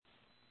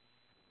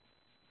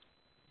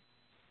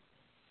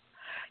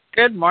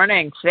Good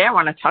morning. Today I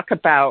want to talk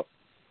about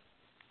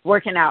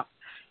working out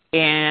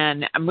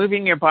and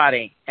moving your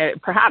body.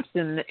 Perhaps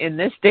in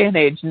this day and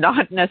age,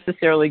 not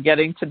necessarily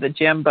getting to the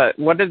gym, but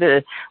what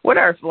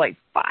are like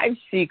 5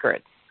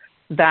 secrets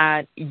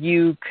that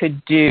you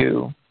could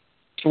do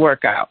to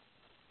work out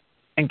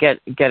and get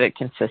it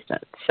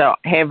consistent. So,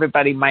 hey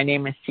everybody, my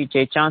name is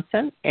CJ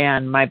Johnson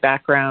and my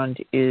background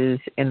is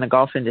in the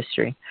golf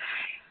industry.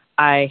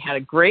 I had a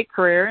great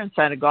career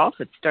inside of golf.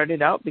 It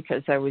started out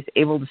because I was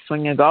able to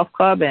swing a golf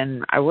club,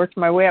 and I worked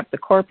my way up the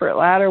corporate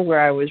ladder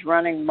where I was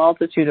running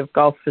multitude of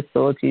golf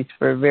facilities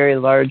for a very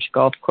large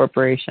golf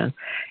corporation.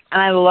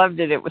 And I loved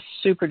it. It was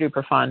super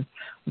duper fun.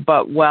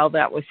 But while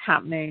that was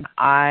happening,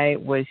 I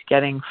was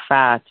getting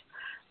fat.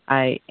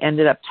 I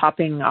ended up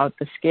topping out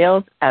the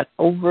scales at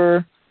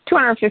over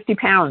 250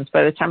 pounds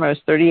by the time I was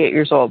 38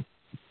 years old.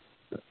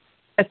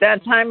 At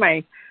that time,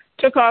 I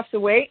took off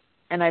the weight,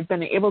 and I've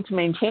been able to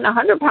maintain a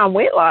 100-pound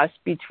weight loss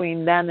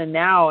between then and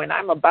now, and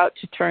I'm about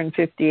to turn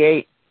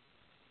 58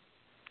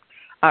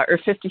 or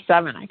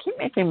 57. I keep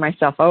making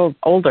myself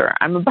older.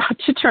 I'm about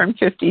to turn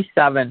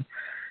 57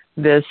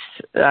 this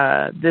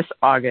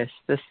August,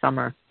 this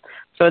summer.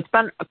 So it's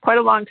been quite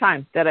a long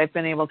time that I've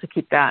been able to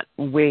keep that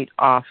weight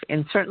off.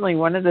 And certainly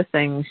one of the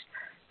things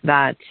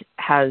that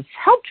has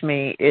helped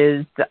me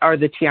are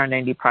the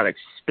TR90 products,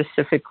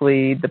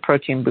 specifically the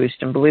Protein Boost.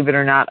 And believe it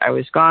or not, I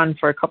was gone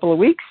for a couple of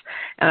weeks,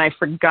 and I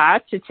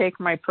forgot to take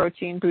my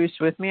Protein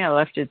Boost with me. I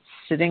left it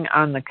sitting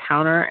on the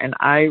counter, and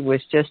I was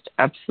just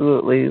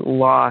absolutely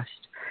lost.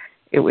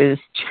 It was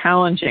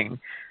challenging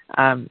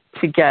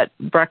to get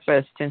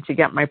breakfast and to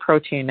get my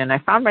protein, and I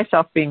found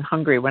myself being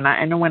hungry. When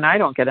I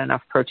don't get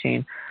enough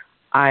protein,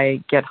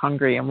 I get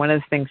hungry. And one of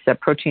the things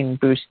that Protein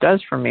Boost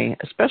does for me,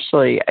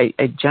 especially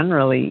I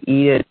generally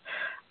eat it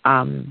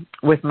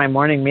with my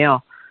morning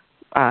meal.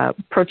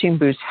 Protein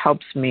Boost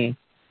helps me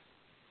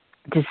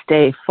to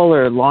stay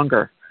fuller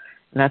longer.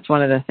 And that's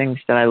one of the things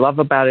that I love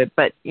about it.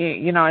 But,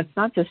 it's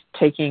not just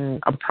taking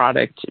a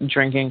product,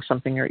 drinking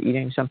something or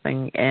eating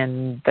something,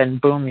 and then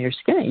boom, you're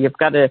skinny. You've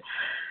got to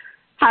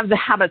have the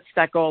habits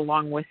that go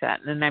along with that.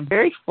 And I'm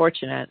very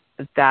fortunate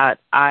that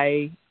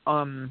I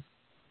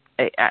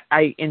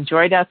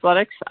enjoyed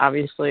athletics.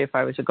 Obviously, if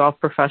I was a golf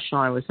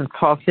professional, I was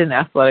involved in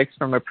athletics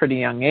from a pretty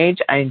young age.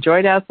 I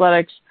enjoyed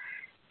athletics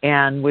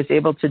and was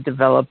able to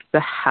develop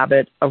the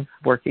habit of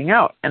working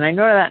out. And I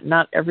know that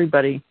not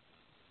everybody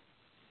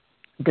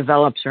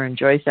develops or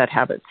enjoys that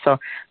habit. So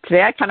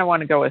today I kind of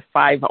want to go with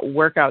 5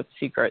 workout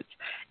secrets.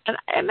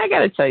 And I got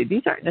to tell you,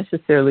 these aren't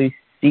necessarily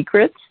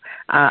secrets.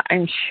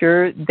 I'm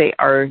sure they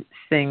are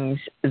things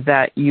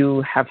that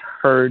you have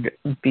heard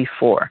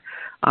before.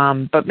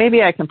 But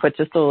maybe I can put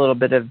just a little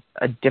bit of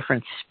a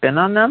different spin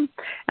on them.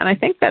 And I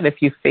think that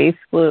if you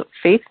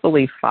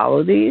faithfully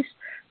follow these,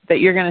 that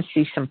you're going to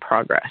see some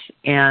progress,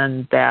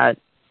 and that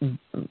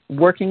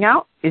working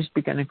out is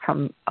going to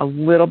become a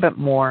little bit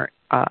more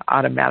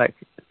automatic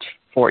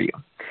for you.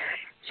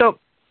 So,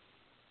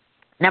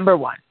 number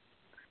 1,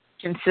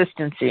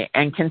 consistency.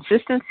 And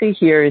consistency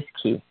here is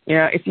key.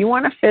 If you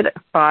want a fit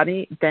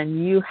body, then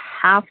you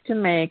have to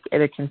make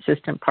it a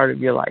consistent part of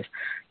your life.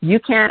 You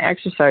can't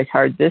exercise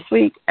hard this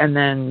week and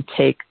then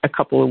take a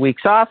couple of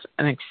weeks off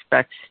and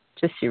expect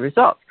to see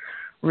results.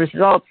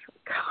 Results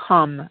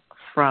come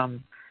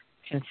from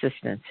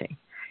consistency.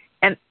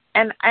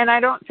 And I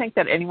don't think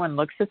that anyone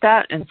looks at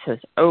that and says,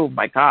 oh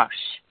my gosh,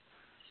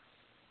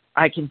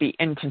 I can be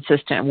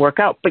inconsistent and work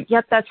out. But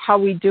yet that's how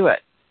we do it.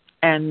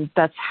 And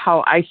that's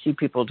how I see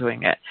people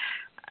doing it.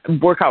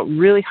 Work out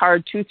really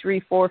hard 2, 3,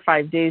 4,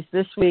 5 days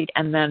this week,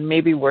 and then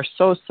maybe we're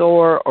so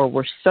sore or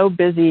we're so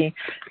busy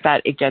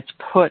that it gets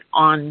put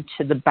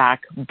onto the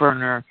back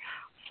burner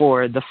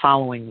for the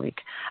following week.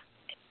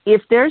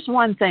 If there's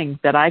one thing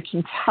that I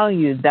can tell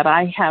you that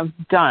I have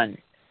done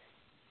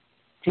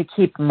to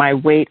keep my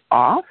weight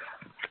off,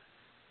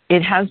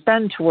 it has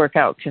been to work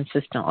out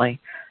consistently.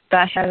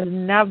 That has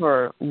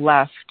never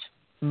left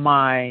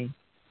my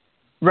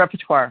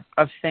repertoire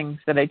of things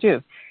that I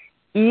do.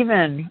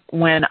 Even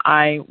when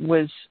I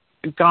was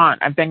gone,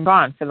 I've been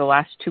gone for the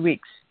last 2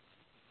 weeks,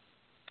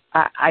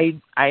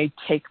 I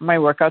take my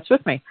workouts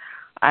with me.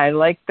 I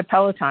like the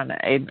Peloton.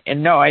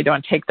 And no, I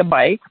don't take the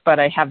bike, but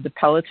I have the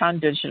Peloton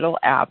digital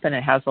app, and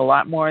it has a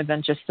lot more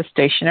than just a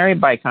stationary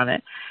bike on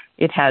it.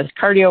 It has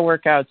cardio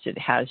workouts. It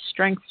has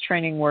strength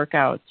training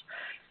workouts.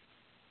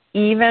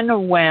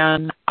 Even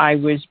when I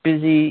was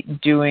busy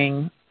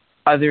doing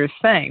other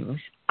things,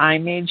 I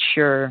made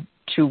sure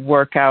to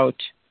work out,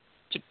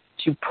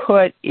 to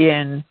put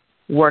in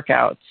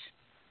workouts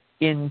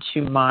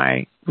into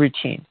my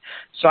routine.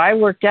 So I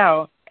worked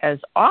out as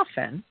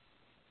often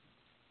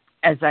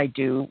as I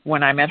do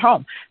when I'm at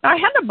home. Now, I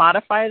had to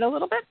modify it a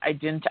little bit. I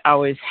didn't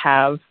always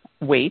have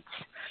weights,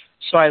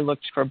 so I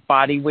looked for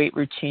body weight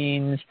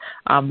routines.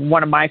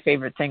 One of my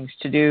favorite things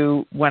to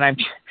do when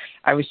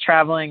I was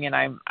traveling and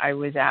I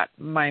was at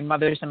my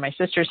mother's and my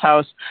sister's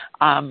house,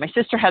 my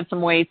sister had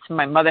some weights and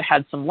my mother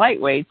had some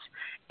light weights.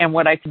 And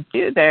what I could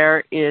do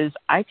there is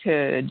I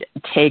could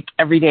take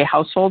everyday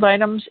household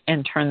items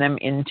and turn them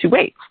into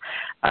weights,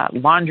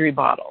 laundry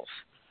bottles,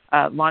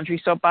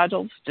 laundry soap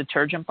bottles,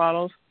 detergent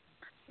bottles.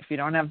 If you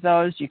don't have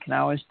those, you can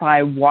always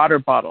buy water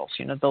bottles,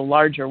 the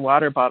larger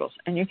water bottles.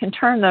 And you can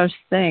turn those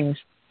things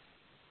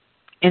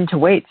into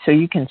weights so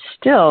you can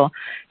still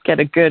get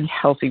a good,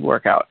 healthy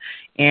workout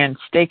and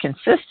stay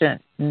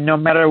consistent no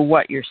matter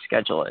what your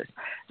schedule is.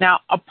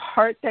 Now, a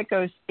part that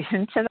goes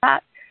into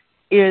that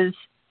is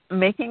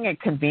making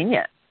it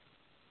convenient.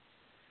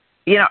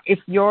 If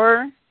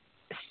you're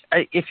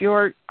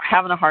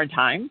having a hard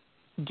time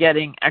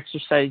getting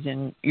exercise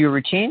in your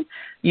routine,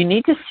 you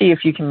need to see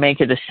if you can make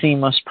it a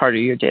seamless part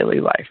of your daily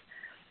life.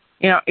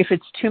 If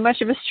it's too much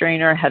of a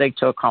strain or a headache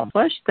to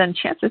accomplish, then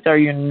chances are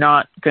you're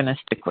not going to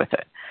stick with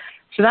it.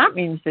 So that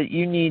means that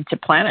you need to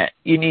plan it.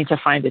 You need to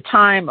find a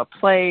time, a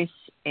place,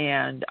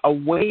 and a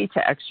way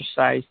to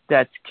exercise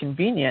that's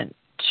convenient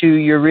to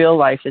your real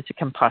life as it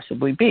can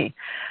possibly be.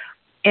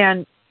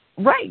 And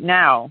right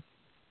now,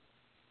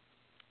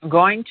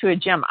 going to a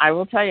gym, I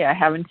will tell you, I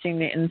haven't seen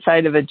the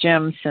inside of a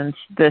gym since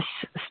this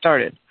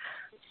started.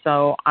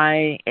 So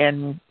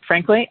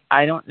frankly,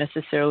 I don't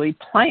necessarily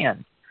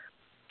plan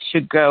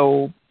to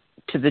go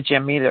to the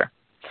gym either.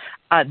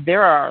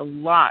 There are a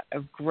lot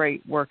of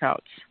great workouts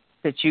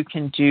that you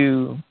can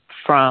do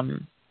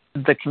from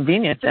the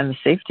convenience and the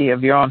safety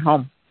of your own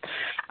home.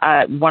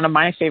 One of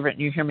my favorite,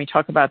 and you hear me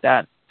talk about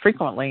that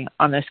frequently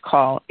on this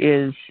call,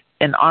 is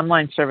an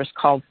online service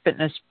called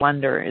Fitness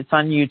Blender. It's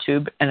on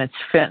YouTube, and it's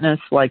fitness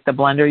like the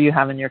blender you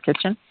have in your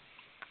kitchen.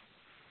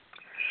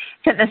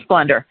 Fitness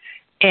Blender.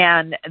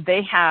 And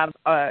they have,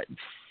 I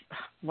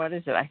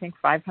think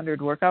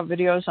 500 workout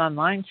videos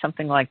online,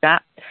 something like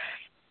that.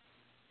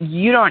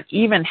 You don't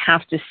even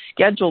have to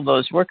schedule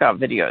those workout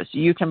videos.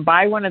 You can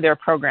buy one of their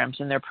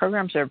programs, and their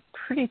programs are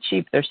pretty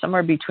cheap. They're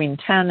somewhere between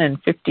 $10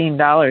 and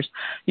 $15.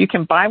 You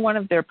can buy one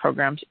of their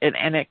programs,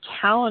 and it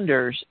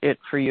calendars it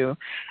for you,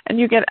 and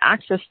you get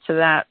access to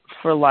that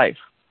for life.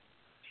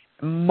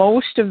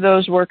 Most of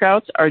those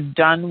workouts are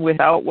done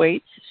without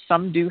weights.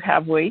 Some do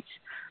have weights,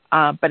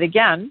 but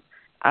again,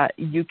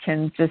 you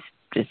can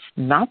it's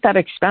not that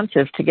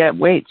expensive to get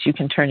weights. You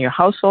can turn your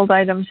household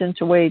items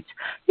into weights.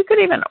 You could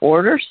even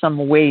order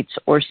some weights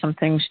or some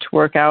things to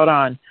work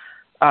out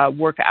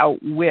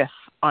with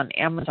on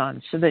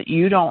Amazon so that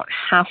you don't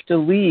have to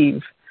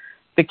leave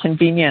the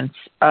convenience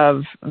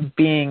of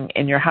being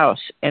in your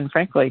house. And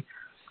frankly,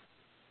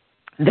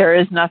 there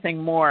is nothing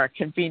more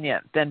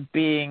convenient than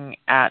being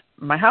at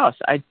my house.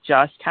 I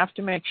just have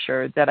to make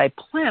sure that I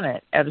plan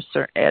it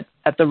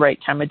at the right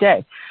time of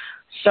day.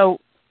 So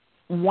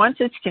once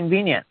it's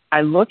convenient,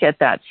 I look at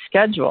that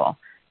schedule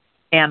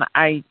and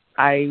I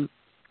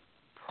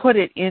put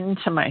it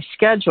into my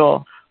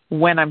schedule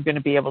when I'm going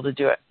to be able to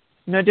do it.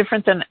 No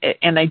different than,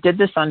 and I did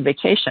this on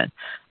vacation.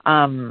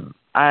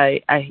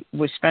 I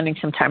was spending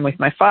some time with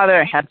my father.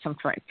 I had some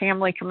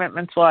family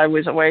commitments while I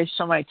was away,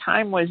 so my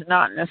time was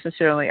not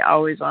necessarily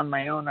always on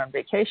my own on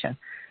vacation.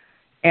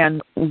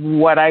 And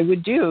what I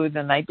would do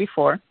the night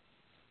before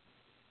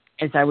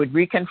is I would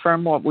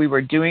reconfirm what we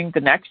were doing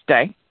the next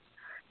day.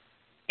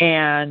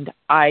 And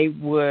I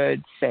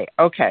would say,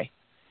 okay,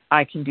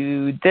 I can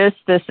do this,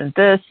 this, and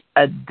this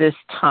at this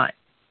time.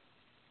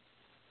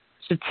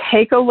 So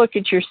take a look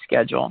at your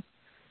schedule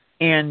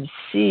and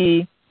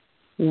see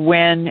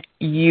when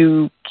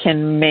you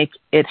can make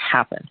it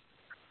happen.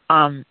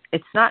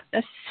 It's not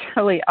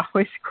necessarily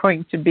always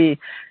going to be,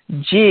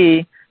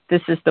 gee,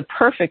 this is the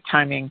perfect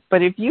timing.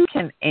 But if you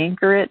can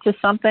anchor it to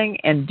something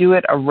and do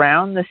it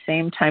around the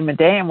same time of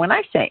day, and when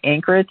I say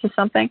anchor it to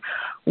something,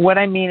 what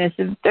I mean is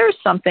if there's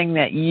something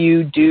that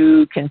you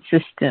do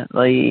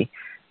consistently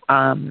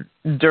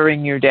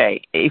during your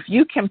day, if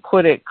you can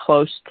put it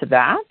close to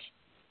that,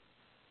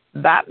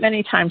 that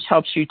many times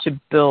helps you to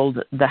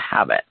build the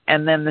habit.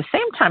 And then the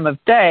same time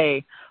of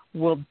day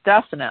will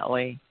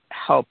definitely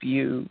help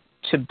you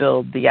to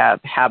build the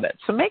habit.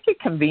 So make it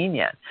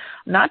convenient,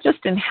 not just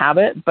in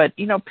habit, but,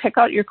 pick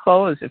out your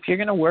clothes. If you're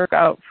going to work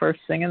out first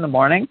thing in the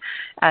morning,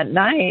 at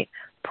night,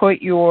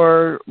 put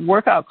your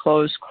workout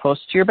clothes close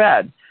to your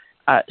bed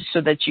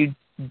so that you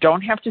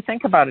don't have to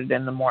think about it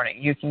in the morning.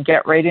 You can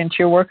get right into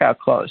your workout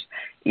clothes.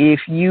 If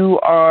you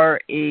are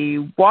a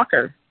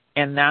walker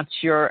and that's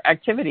your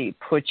activity,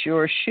 put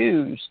your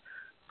shoes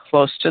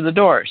close to the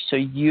door so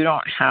you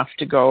don't have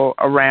to go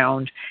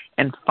around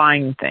and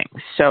find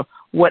things. So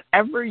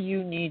whatever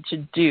you need to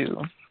do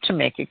to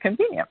make it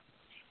convenient.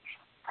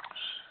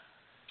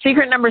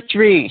 Secret number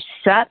 3,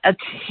 set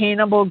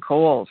attainable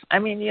goals. I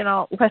mean,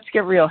 let's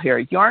get real here.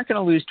 You aren't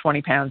going to lose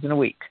 20 pounds in a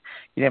week.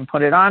 You didn't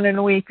put it on in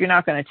a week. You're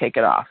not going to take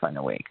it off in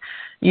a week.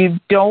 You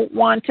don't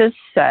want to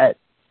set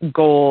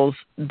goals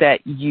that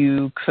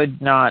you could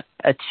not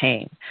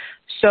attain.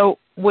 So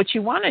what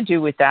you want to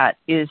do with that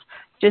is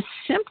just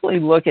simply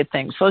look at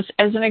things. So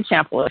as an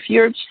example, if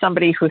you're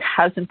somebody who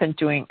hasn't been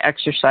doing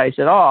exercise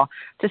at all,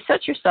 to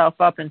set yourself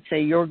up and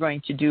say you're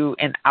going to do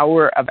an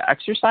hour of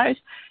exercise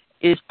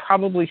is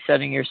probably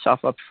setting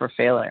yourself up for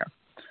failure.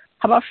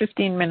 How about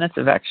 15 minutes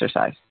of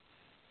exercise?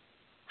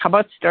 How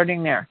about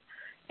starting there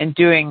and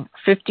doing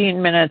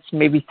 15 minutes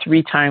maybe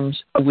 3 times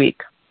a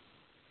week?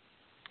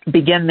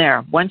 Begin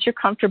there. Once you're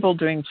comfortable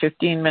doing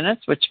 15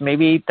 minutes, which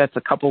maybe that's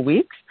a couple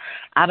weeks,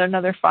 add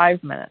another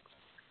 5 minutes,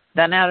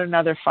 then add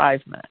another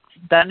 5 minutes,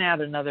 then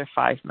add another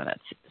 5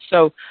 minutes.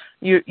 So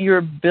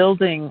you're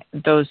building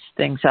those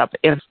things up.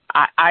 If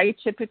I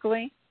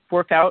typically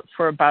work out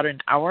for about an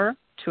hour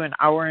to an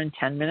hour and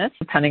 10 minutes,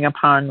 depending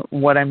upon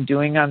what I'm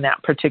doing on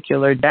that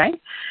particular day.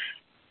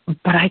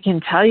 But I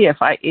can tell you,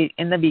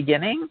 in the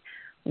beginning,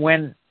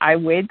 when I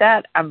weighed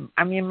that,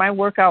 my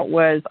workout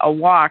was a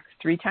walk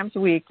 3 times a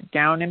week,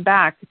 down and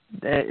back,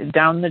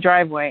 down the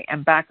driveway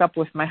and back up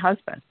with my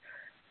husband.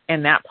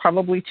 And that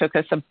probably took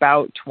us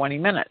about 20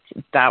 minutes.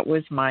 That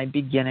was my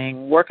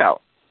beginning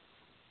workout.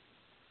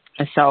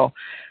 And so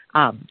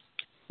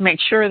make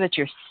sure that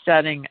you're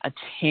setting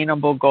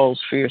attainable goals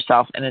for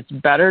yourself. And it's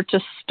better to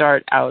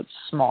start out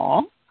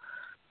small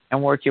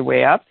and work your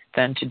way up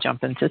than to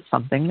jump into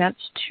something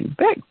that's too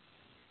big.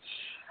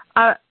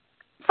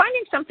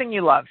 Finding something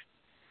you love.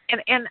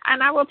 And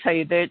I will tell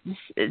you that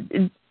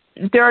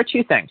there are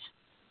 2 things.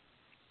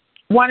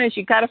 One is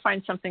you got to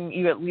find something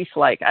you at least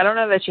like. I don't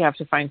know that you have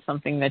to find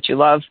something that you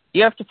love.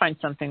 You have to find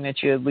something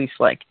that you at least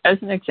like. As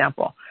an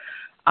example,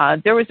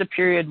 there was a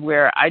period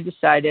where I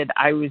decided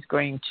I was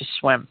going to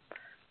swim.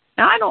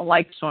 Now, I don't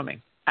like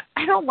swimming.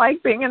 I don't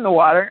like being in the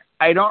water.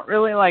 I don't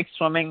really like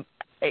swimming.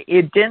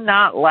 It did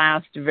not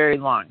last very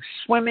long.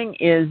 Swimming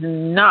is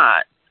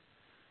not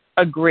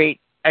a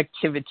great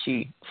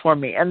activity for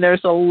me, and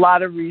there's a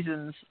lot of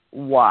reasons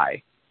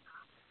why.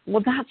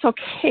 Well, that's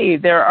okay.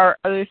 There are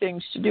other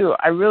things to do.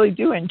 I really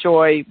do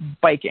enjoy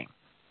biking.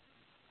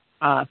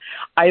 I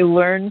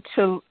learned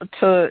to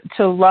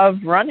love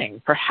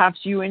running. Perhaps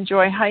you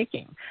enjoy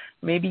hiking.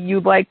 Maybe you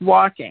like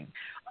walking.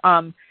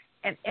 And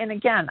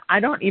again, I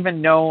don't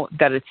even know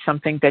that it's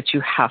something that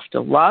you have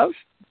to love,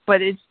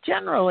 but it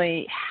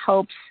generally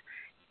helps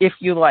if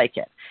you like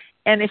it.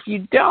 And if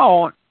you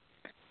don't,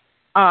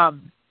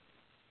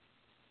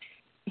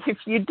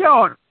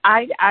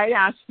 I'd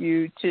ask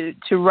you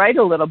to write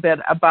a little bit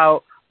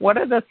about what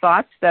are the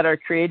thoughts that are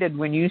created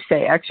when you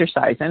say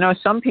exercise. I know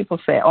some people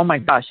say, oh my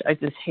gosh, I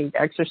just hate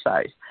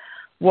exercise.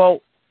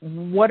 Well,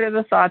 what are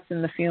the thoughts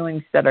and the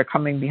feelings that are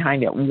coming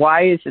behind it?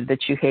 Why is it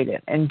that you hate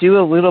it? And do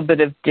a little bit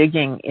of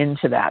digging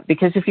into that.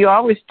 Because if you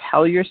always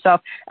tell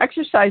yourself,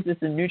 exercise is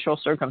in neutral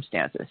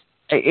circumstances.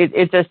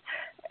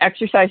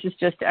 Exercise is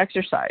just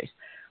exercise.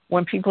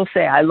 When people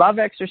say, I love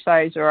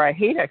exercise or I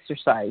hate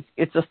exercise,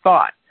 it's a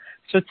thought.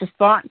 So it's a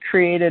thought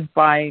created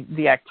by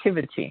the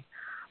activity.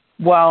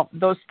 Well,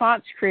 those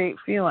thoughts create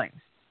feelings.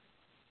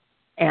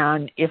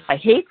 And if I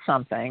hate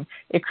something,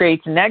 it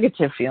creates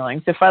negative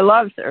feelings. If I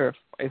love or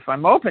if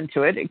I'm open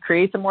to it, it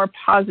creates a more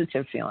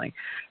positive feeling.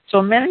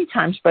 So many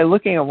times by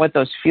looking at what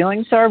those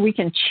feelings are, we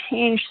can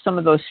change some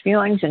of those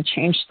feelings and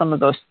change some of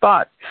those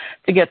thoughts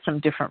to get some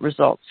different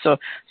results. So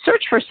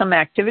search for some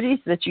activities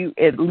that you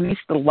at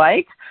least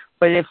like.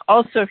 But if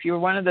you're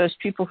one of those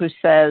people who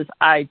says,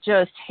 I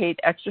just hate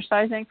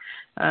exercising,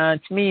 to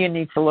me, you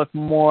need to look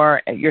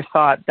more at your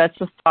thought. That's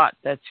a thought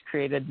that's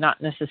created, not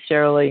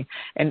necessarily,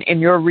 and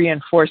you're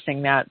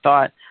reinforcing that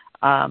thought.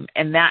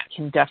 And that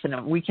can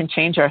we can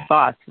change our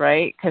thoughts,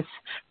 right? Because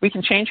we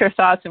can change our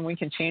thoughts and we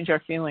can change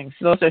our feelings.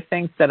 Those are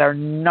things that are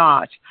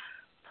not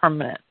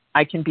permanent.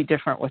 I can be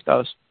different with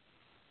those.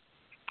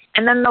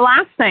 And then the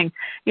last thing,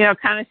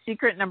 kind of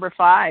secret number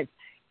 5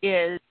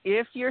 is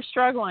if you're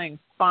struggling,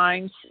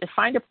 find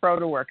a pro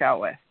to work out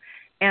with.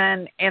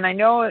 And I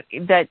know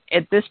that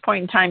at this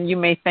point in time, you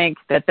may think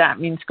that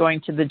means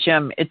going to the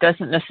gym. It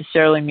doesn't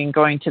necessarily mean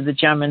going to the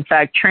gym. In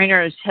fact,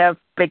 trainers have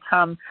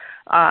become,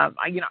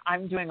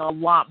 I'm doing a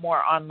lot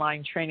more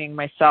online training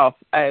myself.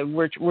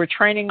 We're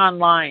training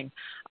online.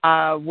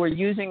 We're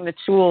using the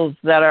tools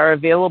that are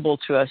available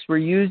to us. We're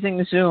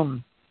using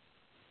Zoom.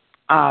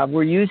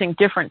 We're using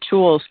different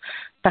tools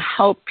to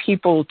help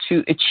people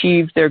to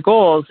achieve their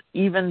goals,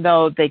 even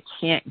though they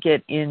can't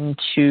get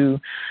into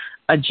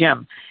a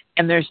gym.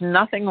 And there's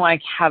nothing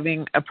like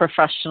having a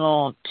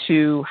professional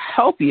to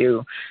help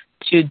you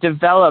to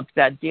develop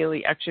that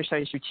daily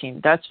exercise routine.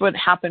 That's what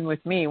happened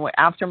with me.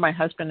 After my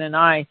husband and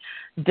I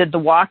did the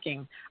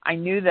walking, I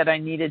knew that I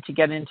needed to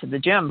get into the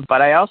gym,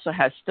 but I also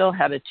still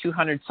had a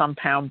 200-some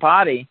pound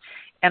body.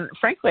 And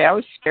frankly, I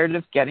was scared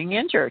of getting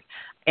injured.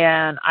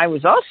 And I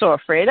was also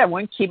afraid I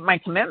wouldn't keep my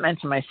commitment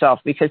to myself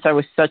because I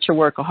was such a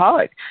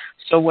workaholic.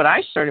 So what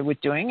I started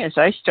with doing is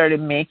I started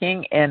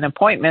making an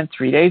appointment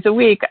 3 days a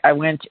week. I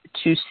went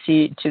to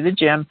the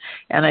gym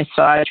and I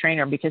saw a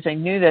trainer because I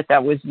knew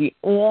that was the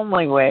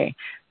only way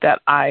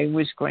that I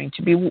was going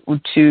to be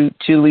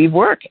to leave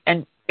work.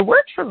 And it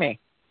worked for me.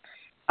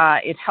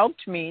 It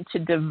helped me to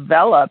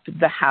develop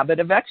the habit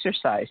of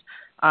exercise.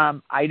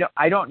 I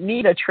don't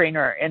need a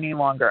trainer any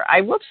longer.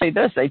 I will say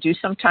this, I do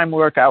sometimes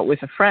work out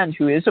with a friend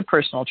who is a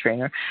personal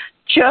trainer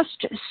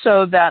just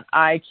so that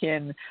I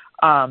can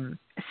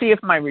see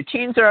if my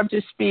routines are up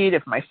to speed,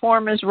 if my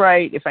form is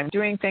right, if I'm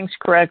doing things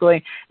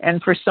correctly,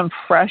 and for some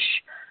fresh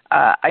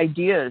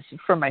ideas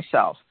for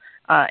myself.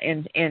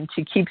 And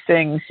to keep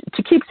things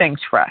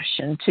fresh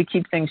and to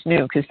keep things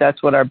new, because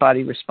that's what our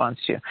body responds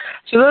to.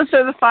 So those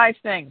are the 5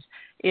 things: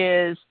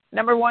 is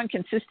Number one,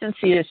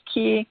 consistency is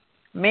key.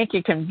 Make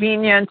it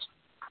convenient.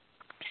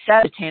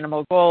 Set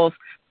attainable goals.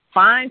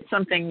 Find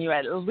something you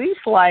at least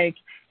like.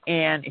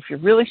 And if you're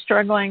really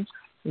struggling,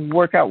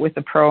 work out with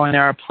a pro. And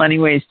there are plenty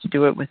of ways to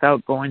do it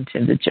without going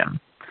to the gym.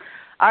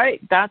 All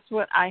right, that's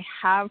what I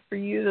have for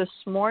you this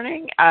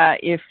morning.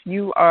 If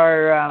you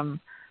are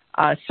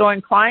so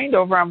inclined,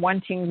 over on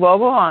One Team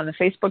Global on the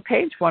Facebook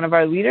page, one of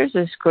our leaders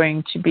is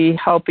going to be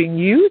helping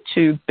you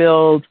to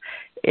build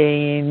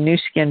a Nu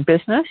Skin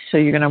business. So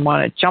you're going to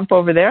want to jump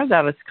over there.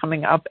 That is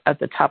coming up at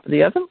the top of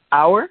the other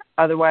hour.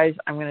 Otherwise,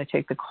 I'm going to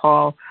take the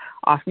call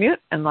off mute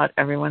and let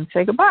everyone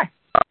say goodbye.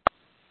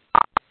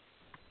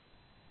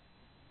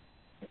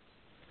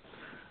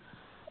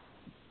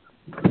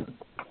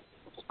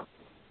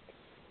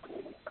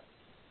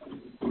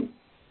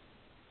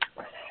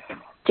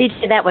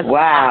 CJ, that was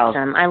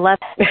awesome. I love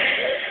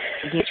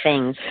these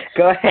things.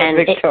 Go ahead,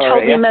 and Victoria.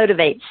 It totally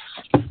motivates.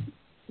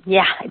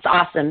 Yeah, it's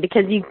awesome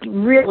because you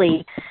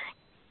really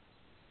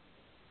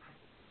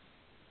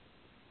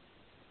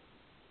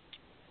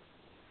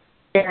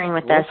sharing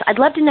with us. I'd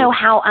love to know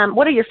how.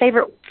 What are your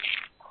favorite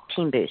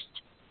Team Boost?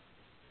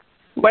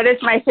 What is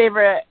my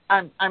favorite?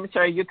 I'm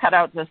sorry, you cut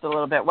out just a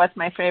little bit. What's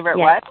my favorite?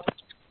 Yeah.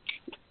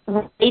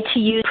 What? Way to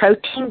use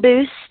protein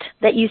boost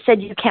that you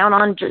said you count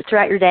on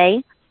throughout your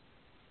day.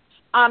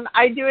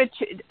 I do it.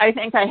 I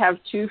think I have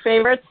two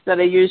favorites that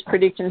I use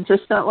pretty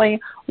consistently.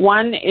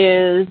 One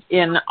is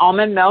in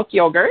almond milk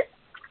yogurt,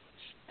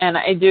 and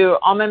I do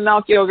almond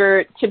milk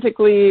yogurt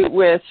typically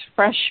with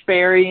fresh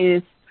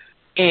berries,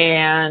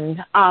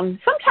 and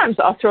sometimes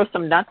I'll throw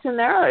some nuts in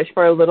there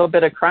for a little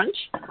bit of crunch.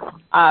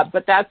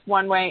 But that's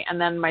one way. And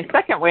then my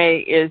second way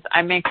is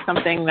I make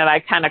something that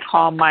I kind of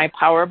call my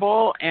Power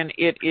Bowl, and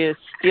it is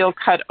steel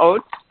cut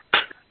oats.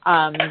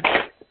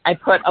 I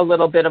put a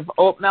little bit of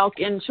oat milk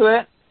into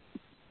it.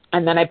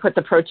 And then I put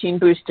the protein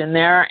boost in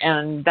there,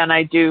 and then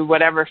I do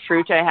whatever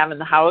fruit I have in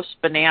the house,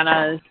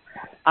 bananas,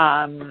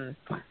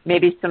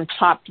 maybe some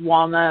chopped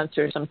walnuts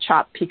or some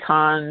chopped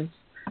pecans,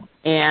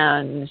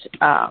 and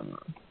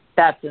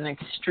that's an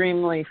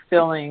extremely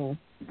filling.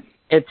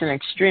 It's an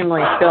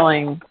extremely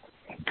filling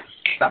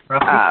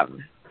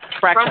breakfast.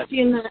 Frosty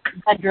in the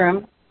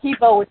bedroom.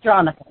 Tebow with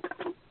Jonathan.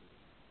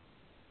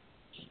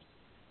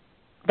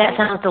 That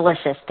sounds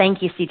delicious.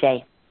 Thank you,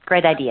 CJ.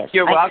 Great ideas.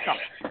 You're welcome.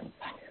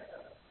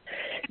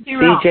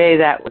 CJ,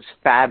 that was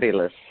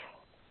fabulous.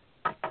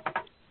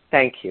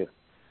 Thank you.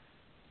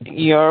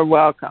 You're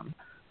welcome.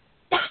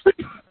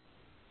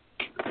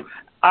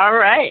 All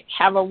right.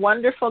 Have a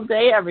wonderful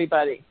day,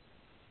 everybody.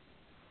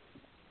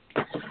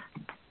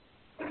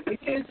 You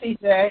too,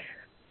 CJ.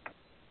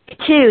 You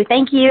too.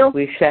 Thank you.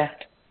 We shall.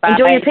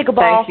 Enjoy your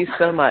pickleball. Thank you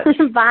so much.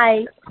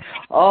 Bye.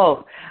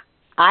 Oh,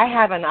 I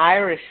have an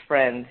Irish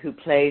friend who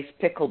plays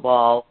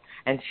pickleball,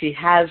 and she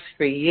has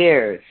for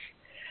years.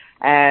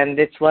 And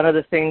it's one of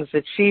the things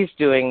that she's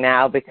doing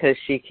now because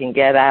she can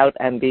get out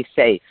and be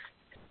safe.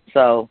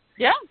 So,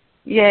 yeah.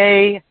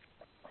 Yay.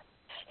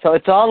 So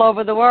it's all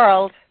over the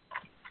world.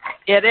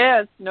 It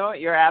is. No,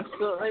 you're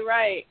absolutely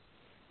right.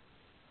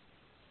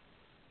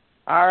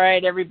 All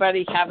right,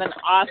 everybody. Have an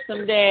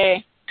awesome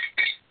day.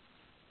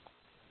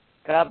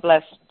 God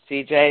bless,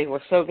 CJ. We're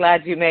so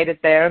glad you made it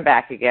there and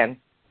back again.